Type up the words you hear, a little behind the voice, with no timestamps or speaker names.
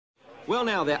Well,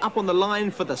 now they're up on the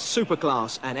line for the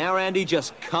Superclass, and our Andy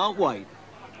just can't wait.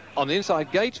 On the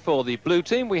inside gate for the blue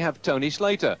team, we have Tony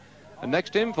Slater. And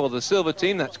next to him for the silver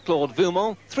team, that's Claude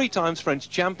Villemont, 3 times French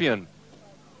champion.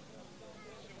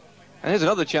 And here's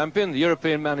another champion, the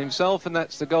European man himself, and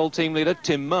that's the gold team leader,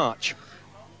 Tim March.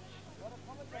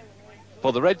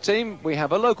 For the red team, we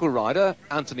have a local rider,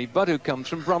 Anthony Budd, who comes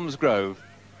from Bromsgrove.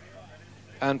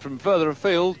 And from further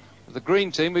afield, the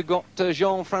green team, we've got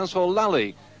Jean-Francois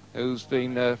Lally, who's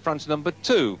been France number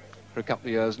 2 for a couple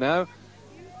of years now.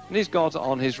 And he's got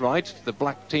on his right the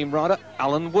black team rider,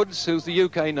 Alan Woods, who's the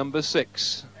UK number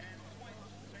 6.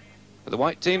 For the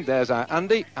white team, there's our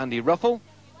Andy Ruffle.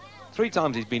 3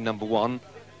 times he's been number 1.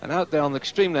 And out there on the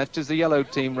extreme left is the yellow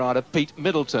team rider, Pete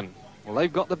Middleton. Well,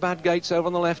 they've got the bad gates over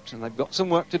on the left, and they've got some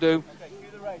work to do.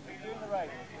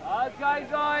 Okay,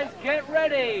 guys, get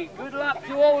ready. Good luck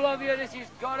to all of you. This has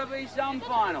got to be some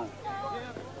final.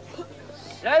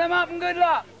 Set them up and good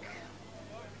luck.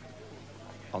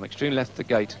 On the extreme left of the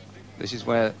gate, this is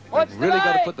where they've really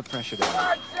got to put the pressure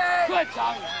down. Good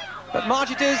time. But March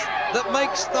it is that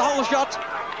makes the whole shot.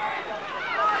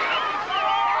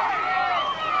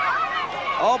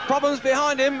 Oh, problems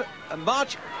behind him, and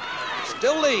March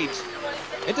still leads.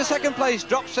 Into second place,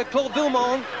 drops Claude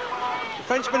Villemont, the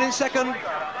Frenchman in second.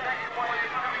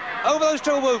 Over those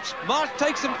triple whoops, March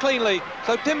takes them cleanly,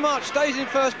 so Tim March stays in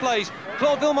first place.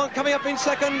 Claude Villemont coming up in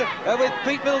second with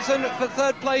Pete Middleton for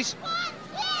third place.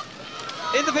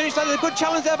 In the finish line, a good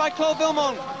challenge there by Claude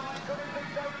Villemont.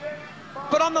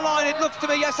 But on the line, it looks to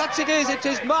me, yes, it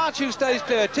is March who stays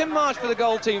clear. Tim March for the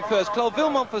gold team first, Claude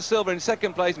Villemont for silver in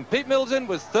second place, and Pete Middleton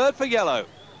was third for yellow.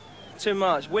 Tim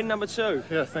March, win number 2.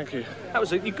 Yeah, thank you.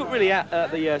 You got really out at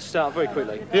the start very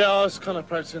quickly. Yeah, I was kind of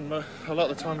practicing a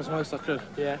lot of the time as most I could.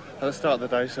 Yeah. At the start of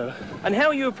the day, so. And how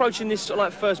are you approaching this sort of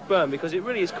like first burn? Because it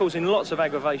really is causing lots of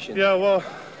aggravation. Yeah, well,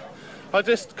 I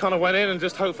just kind of went in and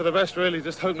just hoped for the best, really.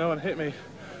 Just hope no one hit me.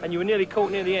 And you were nearly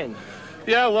caught near the end.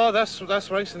 Yeah, well,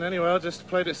 that's racing anyway. I just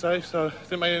played it safe, so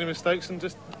didn't make any mistakes and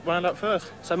just wound up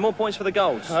first. So more points for the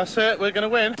Golds. That's it. We're going to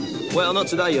win. Well, not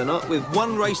today, you're not. With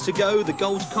 1 race to go, the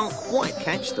Golds can't quite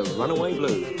catch the runaway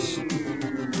Blues.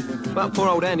 But poor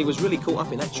old Andy was really caught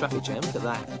up in that traffic jam. Look at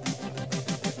that.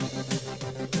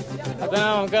 I don't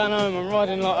know. I'm going home. I'm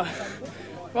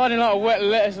riding like a wet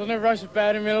lettuce. I've never raced so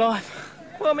bad in my life.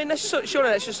 Well, I mean, surely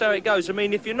that's just how it goes. I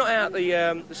mean, if you're not out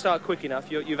the start quick enough,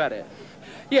 you've had it.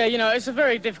 Yeah, you know, it's a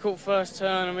very difficult first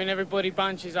turn. I mean, everybody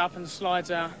bunches up and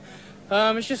slides out.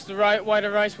 It's just the right way the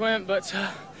race went, but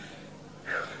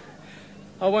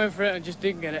I went for it and just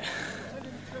didn't get it.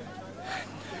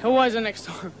 Always the next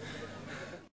time.